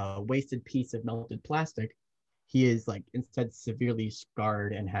a wasted piece of melted plastic, he is like instead severely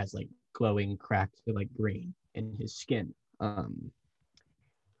scarred and has like glowing cracks to like green in his skin. And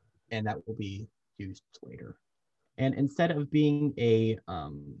that will be used later. And instead of being a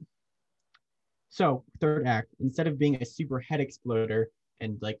third act, instead of being a super head exploder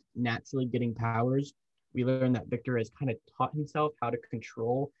and like naturally getting powers, we learn that Victor has kind of taught himself how to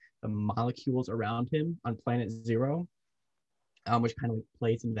control the molecules around him on planet Zero, which kind of like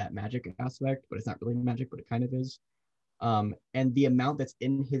plays into that magic aspect, but it's not really magic, but it kind of is. And the amount that's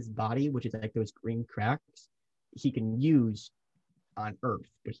in his body, which is like those green cracks, he can use on Earth,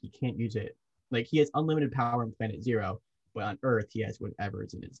 but he can't use it. Like he has unlimited power on planet Zero, but on Earth he has whatever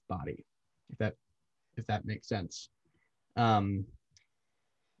is in his body. If that makes sense. And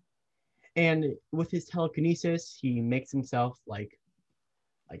with his telekinesis, he makes himself like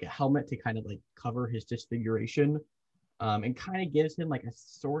a helmet to kind of like cover his disfiguration, and kind of gives him like a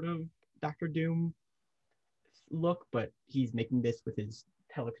sort of Doctor Doom look, but he's making this with his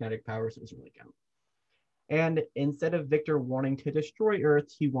telekinetic powers, so it doesn't really count. And instead of Victor wanting to destroy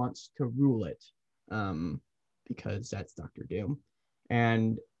Earth, he wants to rule it, because that's Doctor Doom,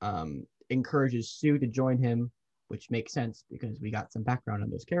 and encourages Sue to join him, which makes sense because we got some background on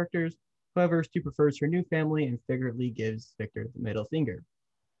those characters. However, Stu prefers her new family and figuratively gives Victor the middle finger.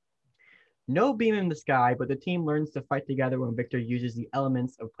 No beam in the sky, but the team learns to fight together when Victor uses the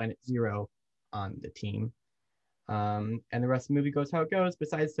elements of Planet Zero on the team. And the rest of the movie goes how it goes,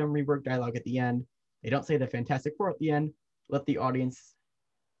 besides some reworked dialogue at the end. They don't say the Fantastic Four at the end. Let the audience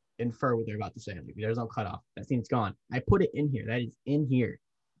infer what they're about to say. There's no cutoff. That scene's gone. I put it in here. That is in here.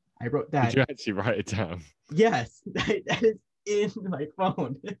 I wrote that. Did you actually write it down? Yes, that is in my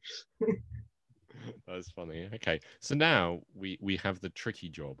phone. That's funny. Okay, so now we have the tricky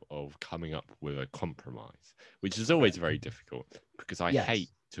job of coming up with a compromise, which is always very difficult because I hate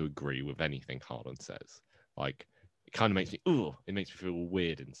to agree with anything Harlan says. Like it kind of makes me it makes me feel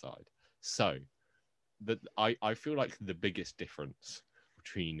weird inside. So I feel like the biggest difference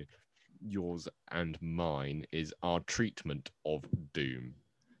between yours and mine is our treatment of Doom.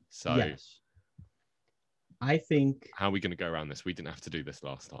 So yes. I think how are we going to go around this? We didn't have to do this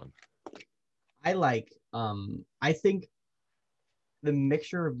last time. I think the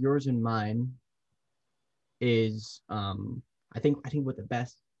mixture of yours and mine is I think what the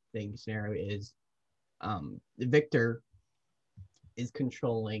best thing scenario is, Victor is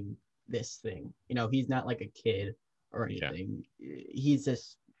controlling this thing. He's not like a kid or anything. Yeah. He's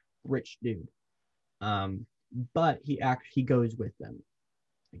this rich dude. But he goes with them.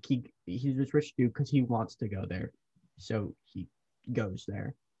 Like he's this rich dude because he wants to go there. So he goes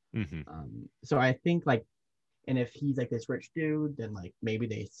there. Mm-hmm. So I think like, and if he's like this rich dude, then like maybe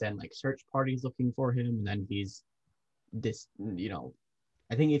they send like search parties looking for him, and then he's this,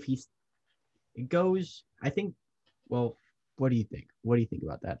 I think if it goes, I think, well, what do you think? What do you think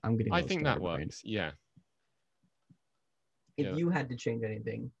about that? I think that works. Yeah. If you had to change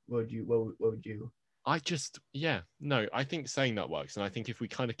anything, what would you? I think saying that works. And I think if we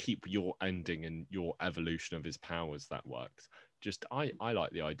kind of keep your ending and your evolution of his powers, that works. Just I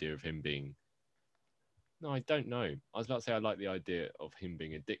like the idea of him being. No, I don't know. I was about to say I like the idea of him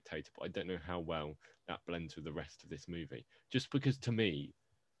being a dictator, but I don't know how well that blends with the rest of this movie. Just because to me,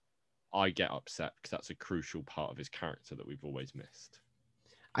 I get upset because that's a crucial part of his character that we've always missed.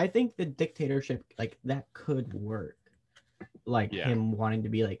 I think the dictatorship, like that could work. Like Yeah, him wanting to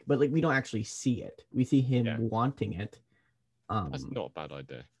be like, but like we don't actually see it. We see him yeah, wanting it. that's not a bad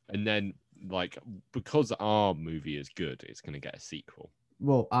idea. And then, like, because our movie is good, it's going to get a sequel.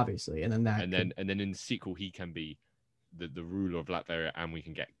 Well, obviously, and then that And could, then in the sequel, he can be the ruler of Latveria, and we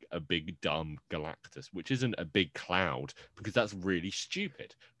can get a big dumb Galactus, which isn't a big cloud because that's really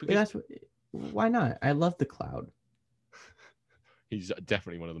stupid. but Because that's why not? I love the Cloud. he's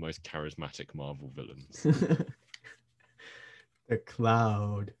definitely one of the most charismatic Marvel villains. The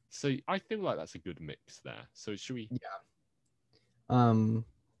Cloud. So I feel like that's a good mix there. So should we? Yeah. Um,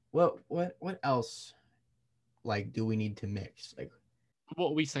 what else? Like, do we need to mix? Like, What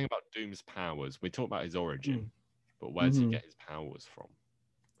are we saying about Doom's powers? We talk about his origin, but where does he mm-hmm. get his powers from?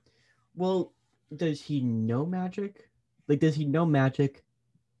 Well, does he know magic? Like, does he know magic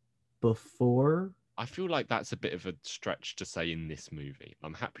before? I feel like that's a bit of a stretch to say in this movie.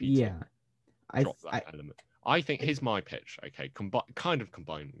 I'm happy to Yeah, I, drop that element. I think here's my pitch. Okay, kind of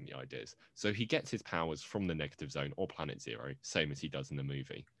combining the ideas. So he gets his powers from the negative zone or planet zero, same as he does in the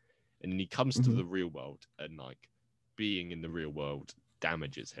movie, and then he comes to mm-hmm. the real world, and like being in the real world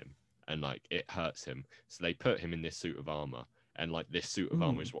damages him, and like it hurts him. So they put him in this suit of armor, and like this suit of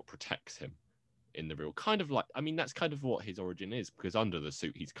armor is what protects him in the real. Kind of like, I mean, that's kind of what his origin is, because under the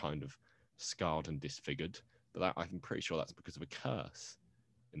suit he's kind of scarred and disfigured. But that, I'm pretty sure that's because of a curse.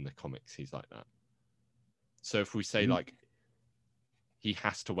 In the comics, he's like that. So if we say like he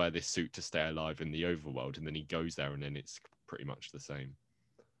has to wear this suit to stay alive in the overworld, and then he goes there, and then it's pretty much the same.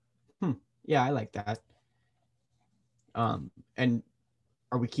 Yeah, I like that. And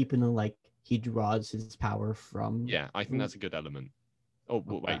are we keeping the like he draws his power from? Yeah, I think that's a good element. Oh,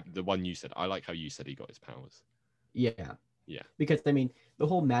 well, Okay. wait, the one you said. I like how you said he got his powers. Yeah. Yeah. Because I mean, the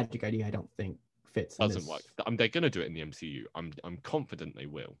whole magic idea, I don't think fits. Doesn't work. They're going to do it in the MCU. I'm confident they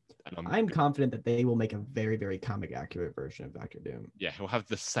will, and I'm confident that they will make a very, very comic accurate version of Doctor Doom. Yeah, he'll have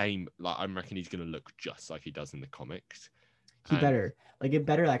the same. Like, I reckon he's going to look just like he does in the comics. He better like it.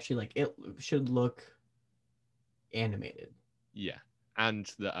 Better actually like it should look animated. Yeah,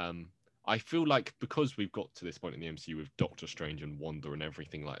 and the I feel like because we've got to this point in the MCU with Doctor Strange and Wanda and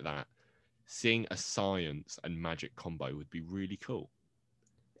everything like that, seeing a science and magic combo would be really cool.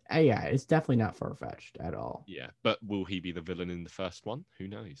 Yeah, it's definitely not far-fetched at all. Yeah, but will he be the villain in the first one? Who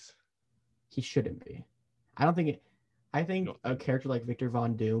knows? He shouldn't be. I don't think it. I think a character like Victor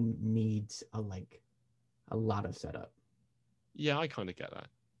Von Doom needs a lot of setup. Yeah, I kind of get that.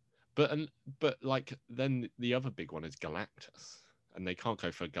 But like then the other big one is Galactus, and they can't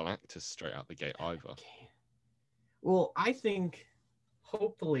go for Galactus straight out the gate either. Okay. Well, I think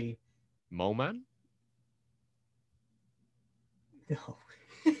hopefully Mole Man. No.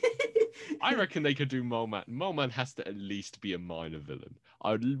 I reckon they could do Mole Man. Mole Man has to at least be a minor villain.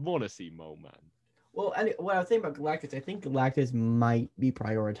 I would want to see Mole Man. Well, what I was saying about Galactus, I think Galactus might be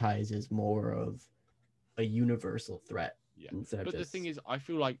prioritized as more of a universal threat. Yeah, but the thing is, I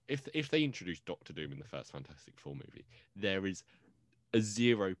feel like if they introduce Doctor Doom in the first Fantastic Four movie, there is a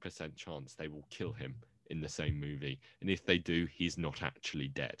 0% chance they will kill him in the same movie, and if they do, he's not actually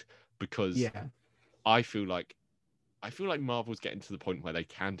dead. Because I feel like Marvel's getting to the point where they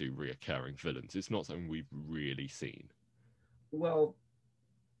can do reoccurring villains. It's not something we've really seen. Well,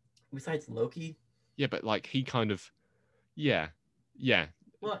 besides Loki. Yeah, but like he kind of, yeah.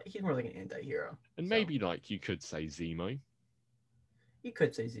 Well, he's more like an anti-hero. And maybe like you could say Zemo. You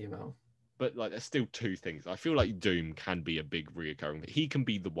could say Zemo. But like there's still two things. I feel like Doom can be a big reoccurring. He can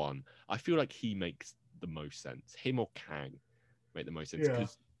be the one. I feel like he makes the most sense. Him or Kang make the most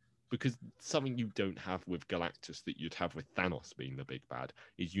sense because something you don't have with Galactus that you'd have with Thanos being the big bad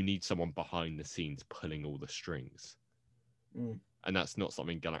is you need someone behind the scenes pulling all the strings. And that's not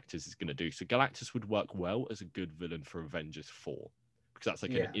something Galactus is going to do. So Galactus would work well as a good villain for Avengers 4 because that's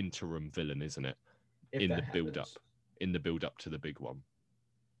like an interim villain, isn't it? In the build up to the big one.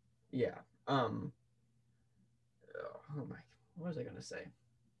 Yeah. Oh my, what was I going to say?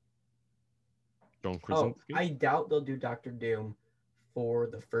 John Krasinski? I doubt they'll do Doctor Doom for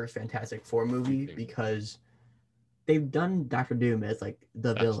the first Fantastic Four movie because they've done Doctor Doom as like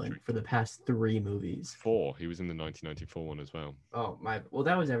the villain for the past 3 movies. 4. He was in the 1994 one as well. Oh my! Well,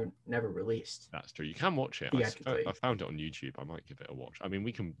 that was never released. That's true. You can watch it. I found it on YouTube. I might give it a watch. I mean,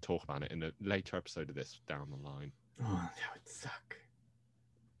 we can talk about it in a later episode of this down the line. Oh, that would suck.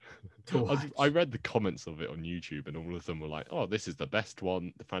 to I watch. read the comments of it on YouTube, and all of them were like, "Oh, this is the best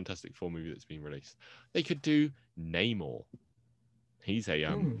one, the Fantastic Four movie that's been released." They could do Namor. He's a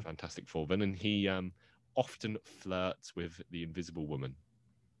Mm, Fantastic Four villain. He often flirts with the Invisible Woman.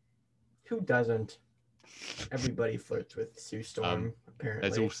 who doesn't? Everybody flirts with Sue Storm, There's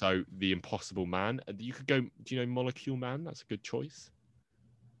apparently. also the Impossible Man. You could go. Do you know Molecule Man? That's a good choice.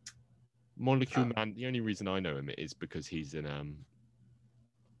 Molecule Man. The only reason I know him is because he's in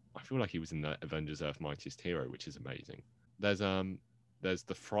I feel like he was in the Avengers Earth Mightiest Hero, which is amazing. There's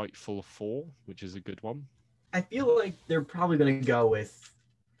the Frightful Four, which is a good one. I feel like they're probably going to go with.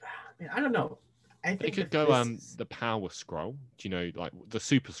 I don't know. I They think could if go this is. the Power Scroll. Do you know, like the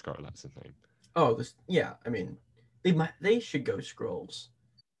Super Scroll? That's his name. Oh, this. Yeah, I mean, they should go scrolls.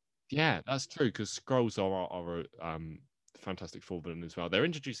 Yeah, that's true because Scrolls are a Fantastic Four villain as well. They're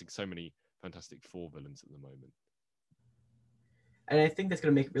introducing so many Fantastic Four villains at the moment. And I think that's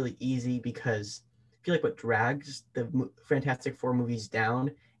going to make it really easy because I feel like what drags the Fantastic Four movies down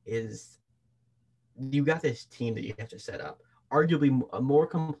is you got this team that you have to set up. Arguably a more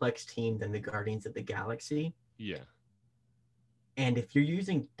complex team than the Guardians of the Galaxy. Yeah. And if you're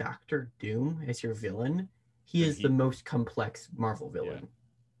using Doctor Doom as your villain, he Then is the most complex Marvel villain.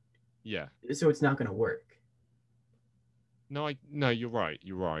 Yeah. So it's not going to work. No, you're right.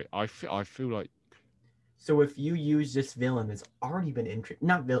 You're right. I feel like So if you use this villain that's already been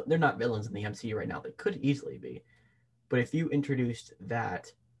they're not villains in the MCU right now. They could easily be, but if you introduced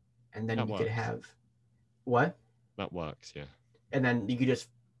that, and then that you could works. have what? That works. Yeah. And then you could just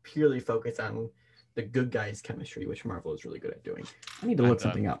purely focus on the good guys chemistry, which Marvel is really good at doing. I need to look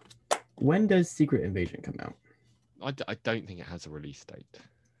something up. When does Secret Invasion come out? I don't think it has a release date.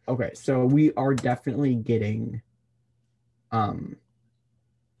 Okay, so we are definitely getting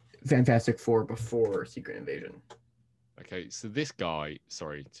Fantastic Four before Secret Invasion. Okay, so this guy,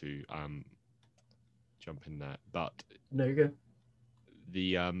 sorry to jump in there, but No, you're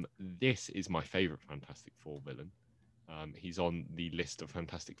good. This is my favorite Fantastic Four villain. He's on the list of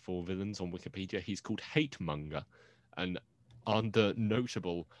Fantastic Four villains on Wikipedia. He's called Hate Monger, and under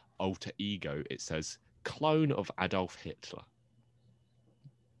notable alter ego, it says clone of Adolf Hitler.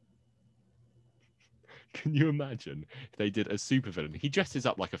 Can you imagine if they did a supervillain? He dresses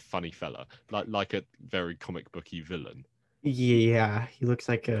up like a funny fella, like a very comic booky villain. Yeah, he looks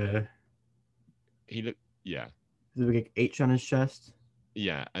like yeah. There's a big H on his chest.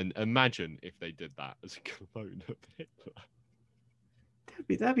 Yeah, and imagine if they did that as a clone of Hitler.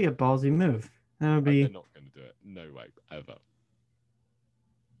 That'd be a ballsy move. That would be. They're not going to do it. No way, ever.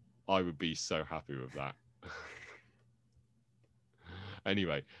 I would be so happy with that.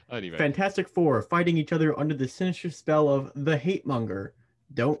 Anyway. Fantastic Four fighting each other under the sinister spell of the Hate Monger.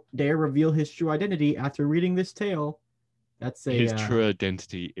 Don't dare reveal his true identity after reading this tale. That's his true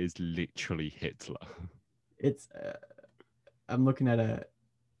identity is literally Hitler. It's. I'm looking at a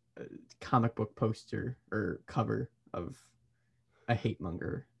comic book poster or cover of a Hate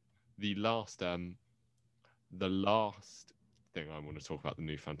Monger. The last thing I want to talk about the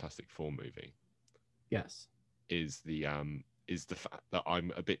new Fantastic Four movie. Yes. Is the fact that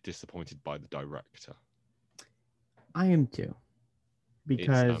I'm a bit disappointed by the director. I am too.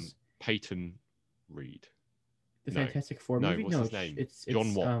 Because it's Peyton Reed. The Fantastic Four movie? What's his name? It's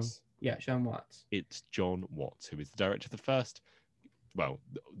John Watts. John Watts. It's John Watts, who is the director of the first,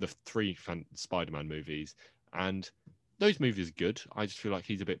 the 3 Spider-Man movies, and those movies are good. I just feel like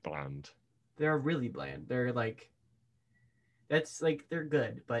he's a bit bland. They're really bland. They're they're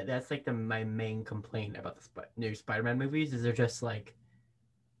good, but that's like my main complaint about the new Spider-Man movies is they're just like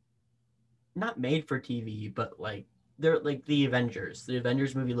not made for TV, but like they're like the Avengers. The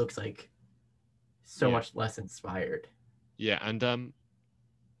Avengers movie looks like so much less inspired. Yeah, and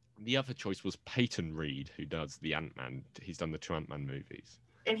the other choice was Peyton Reed, who does the Ant-Man. He's done the 2 Ant-Man movies.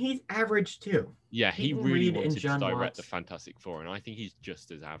 And he's average too. Yeah, he really wanted to direct the Fantastic Four, and I think he's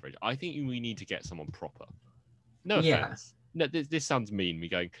just as average. I think we need to get someone proper. No offense. No, this sounds mean. Me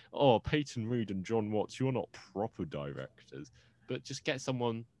going, oh, Peyton Reed and John Watts, you're not proper directors, but just get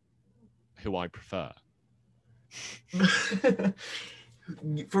someone who I prefer.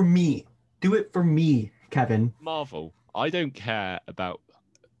 For me, do it for me, Kevin. Marvel, I don't care about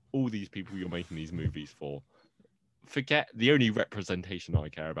all these people you're making these movies for. Forget the only representation I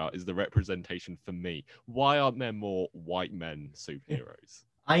care about is the representation for me. Why aren't there more white men superheroes?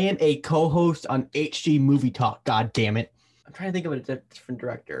 I am a co-host on HG Movie Talk. God damn it! I'm trying to think of a different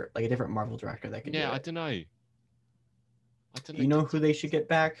director, like a different Marvel director that could. Yeah, I don't know. You know who they should get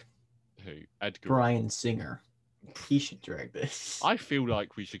back? Who? Edgar. Bryan Singer. He should direct this. I feel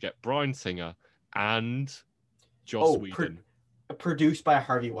like we should get Bryan Singer and Joss Whedon. produced by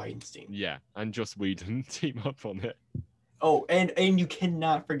Harvey Weinstein. Yeah, and Joss Whedon team up on it. Oh, and you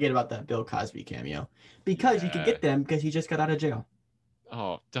cannot forget about that Bill Cosby cameo, because you could Yeah. get them because he just got out of jail.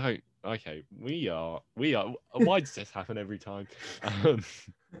 Oh, don't. Okay, we are. Why does this happen every time? Um,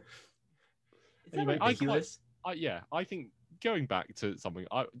 Is that anyway, ridiculous? I think going back to something,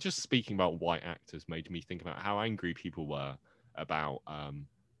 just speaking about white actors made me think about how angry people were about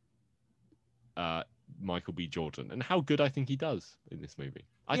uh Michael B. Jordan and how good I think he does in this movie.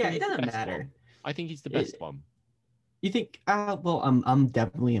 I Yeah, think it he's the doesn't best matter. one. I think he's the best one. You think? Well, I'm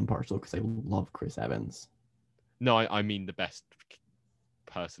definitely impartial because I love Chris Evans. No, I mean the best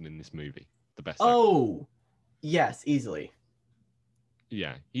person in this movie. The best actor. Oh, yes, easily.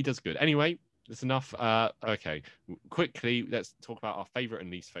 Yeah, he does good. Anyway, that's enough. Okay, quickly, let's talk about our favorite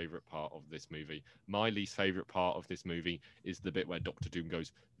and least favorite part of this movie. My least favorite part of this movie is the bit where Doctor Doom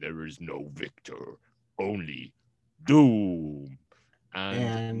goes, "There is no victor, only doom."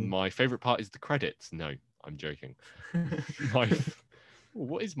 And my favorite part is the credits. No, I'm joking. my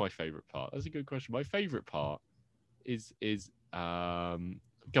what is my favorite part? That's a good question. My favorite part is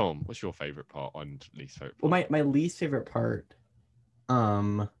go on. What's your favorite part and least favorite part? Well, my least favorite part,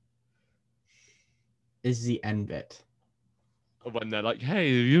 um, is the end bit. When they're like, "Hey,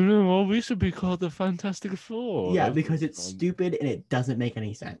 you know what? We should be called the Fantastic Four." Yeah, That's because it's fun. stupid and it doesn't make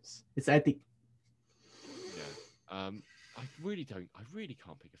any sense. I think. Yeah. I really don't. I really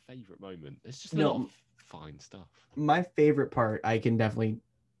can't pick a favorite moment. There's just a No, lot of fine stuff. my favorite part, I can definitely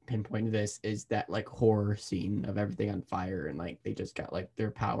pinpoint to this, is that like horror scene of everything on fire and like they just got like their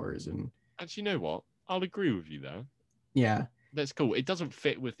powers and And you know what? I'll agree with you there. yeah. That's cool. It doesn't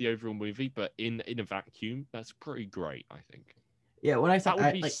fit with the overall movie, but in a vacuum, that's pretty great. I think Yeah, when I saw that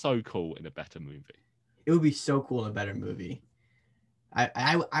would be like so cool in a better movie. it would be so cool in a better movie.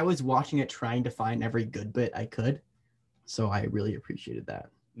 I was watching it trying to find every good bit I could, so I really appreciated that.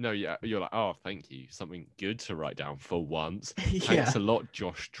 No, yeah, you're like, oh, thank you. Something good to write down for once. Yeah. Thanks a lot,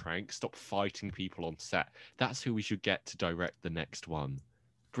 Josh Trank. Stop fighting people on set. That's who we should get to direct the next one.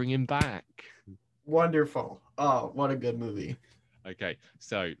 Bring him back. Wonderful. Oh, what a good movie. Okay,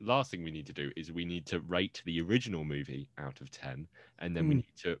 so last thing we need to do is we need to rate the original movie out of 10, and then we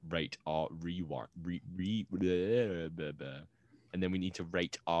need to rate our and then we need to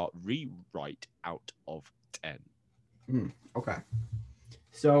rate our rewrite out of 10. Okay.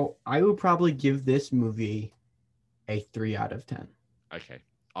 So I would probably give this movie a 3 out of 10. Okay,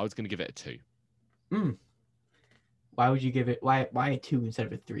 I was going to give it a 2. Why would you give it? Why a 2 instead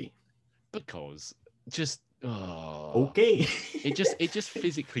of a 3? Because just Okay. it just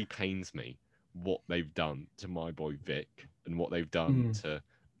physically pains me what they've done to my boy Vic and what they've done to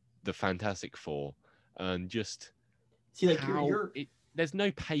the Fantastic Four, and just see, like there's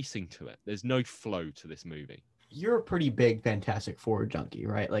no pacing to it. There's no flow to this movie. You're a pretty big Fantastic Four junkie,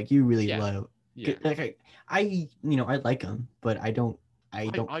 right? Like you really love. Yeah. Like I like them, but I don't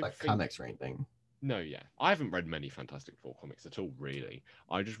like comics or anything. No, yeah, I haven't read many Fantastic Four comics at all. Really,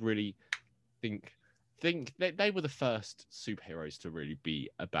 I just really think they were the first superheroes to really be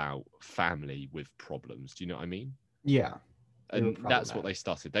about family with problems. Do you know what I mean? Yeah, and that's what they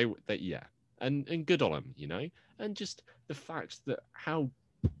started. They yeah, and good on them, you know. And just the fact that how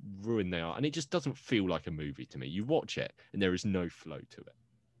ruined they are, and it just doesn't feel like a movie to me. You watch it, and there is no flow to it.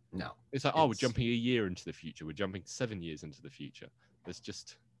 No, it's like, oh, we're jumping a year into the future. We're jumping 7 years into the future. There's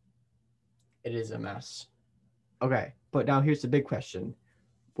just, it is a mess. Okay, but now here's the big question: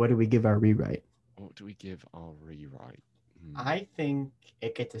 what do we give our rewrite? What do we give our rewrite? I think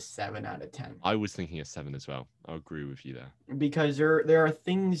it gets a 7 out of 10. I was thinking a 7 as well. I agree with you there. Because there are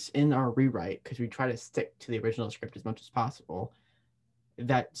things in our rewrite, because we try to stick to the original script as much as possible,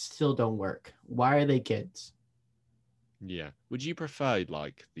 that still don't work. Why are they kids? Yeah. Would you prefer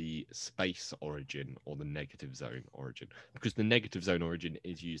like the space origin or the negative zone origin? Because the negative zone origin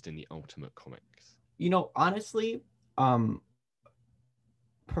is used in the Ultimate Comics. You know, honestly,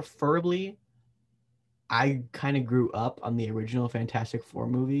 preferably, I kind of grew up on the original Fantastic Four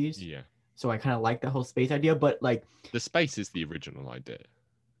movies. Yeah. So I kind of like the whole space idea, but like the space is the original idea.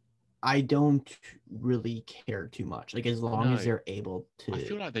 I don't really care too much. Like as long as they're able to, I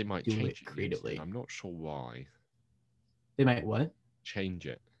feel like they might do change it creatively. I'm not sure why. They might what? Change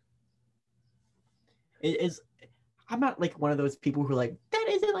it. It is. I'm not like one of those people who are like, that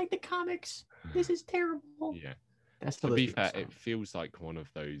isn't like the comics. This is terrible. Yeah. That's to be fair, it feels like one of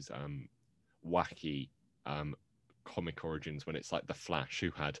those wacky comic origins when it's like the Flash,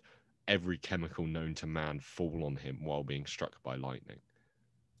 who had every chemical known to man fall on him while being struck by lightning.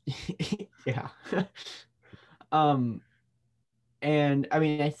 Yeah. And I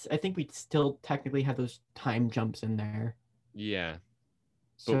mean, I think we still technically have those time jumps in there. Yeah, but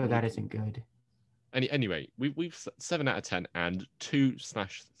So that isn't good. anyway, we've 7 out of 10 and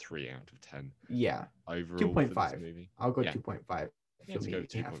 2/3 out of 10 Yeah. overall for this 2.5. movie. I'll go Yeah, 2.5. She'll let's go meet me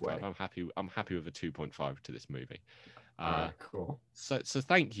 2.5. halfway. I'm happy with a 2.5 to this movie. All right, cool. So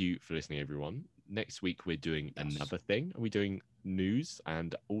thank you for listening, everyone. Next week we're doing Yes. another thing. We're doing news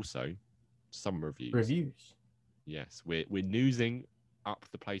and also some reviews. Reviews. Yes, we're newsing up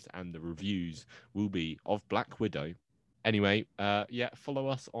the place, and the reviews will be of Black Widow. Anyway, yeah, follow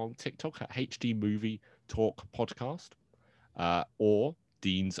us on TikTok at HD Movie Talk Podcast, or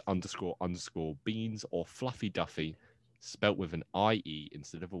Deans__beans or Fluffy Duffy, spelt with an IE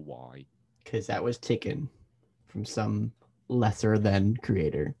instead of a Y. Because that was taken from some lesser than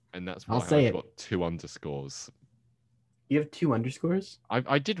creator. And that's I'll why say I've it. got 2 underscores. You have 2 underscores?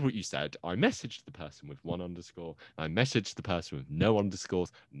 I did what you said. I messaged the person with 1 underscore. I messaged the person with no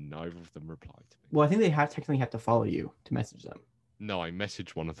underscores. Neither of them replied to me. Well, I think they technically have to follow you to message them. No, I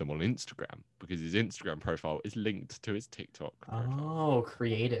messaged one of them on Instagram because his Instagram profile is linked to his TikTok profile. Oh,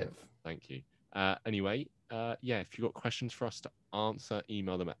 creative. Thank you. Anyway, yeah, if you've got questions for us to answer,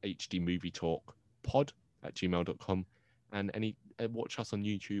 email them at hdmovietalkpod@gmail.com. And watch us on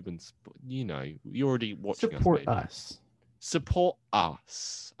YouTube, and you're already watching Support us. us. Support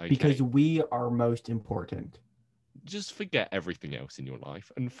us, okay? Because we are most important. Just forget everything else in your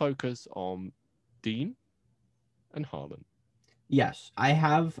life and focus on Dean and Harlan. Yes, I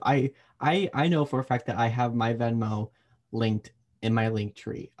have. I know for a fact that I have my Venmo linked in my link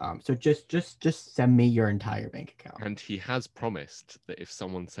tree. So just send me your entire bank account. And he has promised that if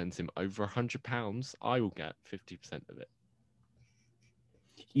someone sends him over £100, I will get 50% of it.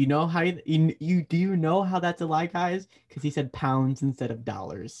 You know how you do you know how that's a lie, guys? Because he said pounds instead of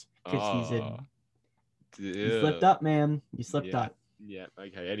dollars. Because he slipped up, man. You slipped up. Yeah.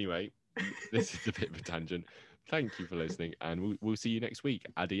 Okay. Anyway, this is a bit of a tangent. Thank you for listening, and we'll see you next week.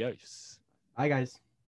 Adios. Bye, guys.